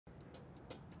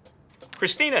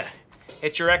Christina,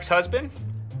 it's your ex-husband,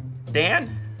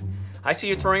 Dan? I see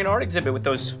you throwing an art exhibit with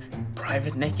those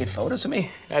private naked photos of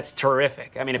me. That's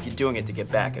terrific. I mean, if you're doing it to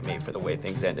get back at me for the way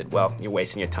things ended, well, you're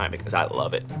wasting your time because I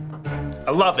love it.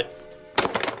 I love it.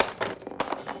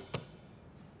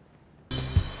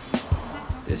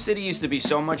 This city used to be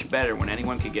so much better when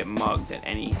anyone could get mugged at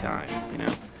any time, you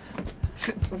know?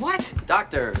 What?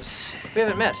 Doctors. We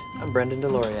haven't met. I'm Brendan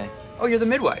Delorier. Oh, you're the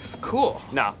midwife. Cool.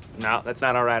 No, that's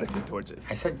not our attitude towards it.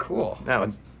 I said cool. No,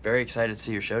 I'm very excited to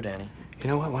see your show, Danny. you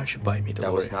know what? Why don't you bite me, Delorier?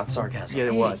 That was not sarcasm. Yeah,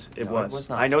 it was. It No, was. it was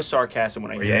not. I know sarcasm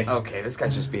when I hear it. Okay, this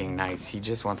guy's just being nice. He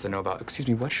just wants to know about, excuse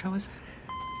me, what show is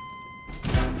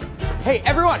that? Hey,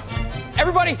 everyone!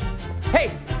 Everybody!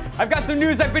 Hey, I've got some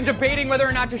news I've been debating whether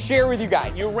or not to share with you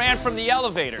guys. You ran from the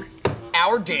elevator.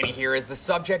 Our Danny here is the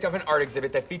subject of an art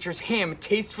exhibit that features him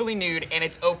tastefully nude, and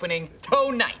it's opening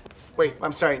tonight. Wait,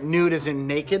 I'm sorry, nude as in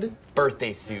naked?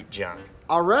 Birthday suit junk.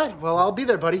 All right, well, I'll be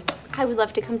there, buddy. I would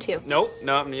love to come too. Nope,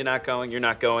 no, you're not going. You're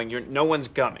not going. No one's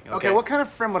coming. Okay? Okay, what kind of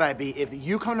friend would I be if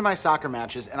you come to my soccer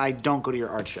matches and I don't go to your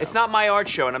art show? It's not my art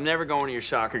show, and I'm never going to your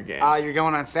soccer games. You're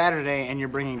going on Saturday and you're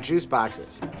bringing juice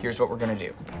boxes. Here's what we're gonna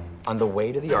do. On the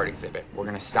way to the art exhibit, we're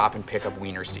gonna stop and pick up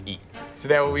wieners to eat. So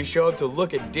that when we show up to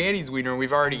look at Danny's wiener and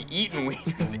we've already eaten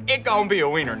wieners, it gonna be a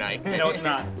wiener night. No, it's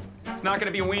not. It's not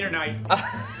gonna be a wiener night.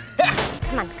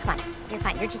 Come on. You're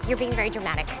fine. You're being very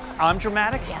dramatic. I'm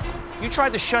dramatic? Yes. You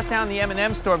tried to shut down the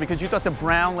M&M store because you thought the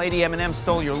brown lady M&M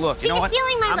stole your look. She You know is what?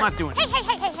 stealing my I'm look. not doing it.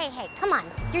 Hey, come on.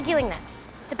 You're doing this.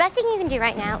 The best thing you can do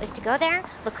right now is to go there,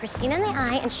 look Christina in the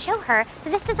eye, and show her that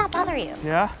this does not bother you.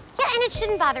 Yeah? Yeah, and it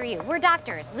shouldn't bother you. We're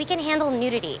doctors. We can handle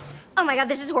nudity. Oh my God,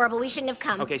 this is horrible. We shouldn't have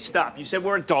come. Okay, stop. You said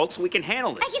we're adults. We can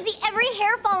handle this. I can see every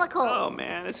hair follicle. Oh,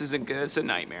 man, this isn't good. It's a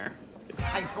nightmare.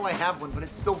 I know I have one, but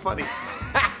it's still funny.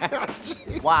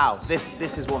 Wow, this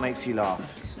is what makes you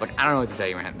laugh. Look, I don't know what to tell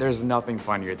you, man. There's nothing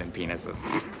funnier than penises.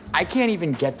 I can't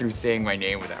even get through saying my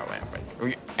name without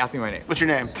laughing. Ask me my name. What's your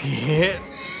name?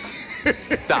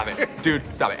 Stop it. Dude,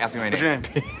 stop it. Ask me my name. What's your name?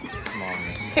 Come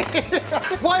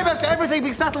on. Why must everything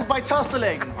be settled by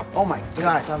tussling? Oh my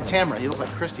God, Tamara, you look like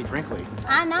Christy Brinkley.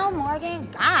 I know, Morgan.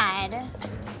 God.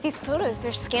 These photos,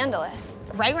 they're scandalous.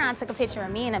 Ray Ron took a picture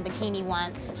of me in a bikini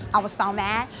once. I was so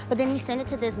mad, but then he sent it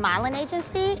to this modeling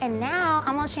agency, and now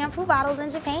I'm on shampoo bottles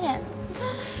in Japan.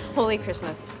 Holy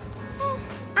Christmas.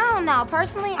 I don't know.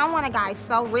 Personally, I want a guy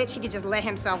so rich he could just let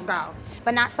himself go,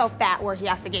 but not so fat where he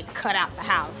has to get cut out the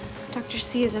house. Dr.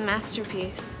 C is a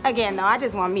masterpiece. Again, though, I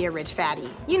just want me a rich fatty.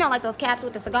 You know, like those cats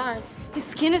with the cigars. His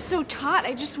skin is so taut,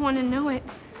 I just want to know it.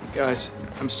 Guys,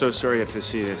 I'm so sorry you have to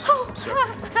see this. I'm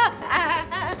sorry.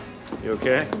 You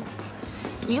okay?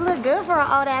 You look good for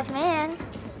an old-ass man.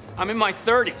 I'm in my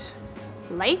 30s.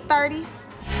 Late 30s.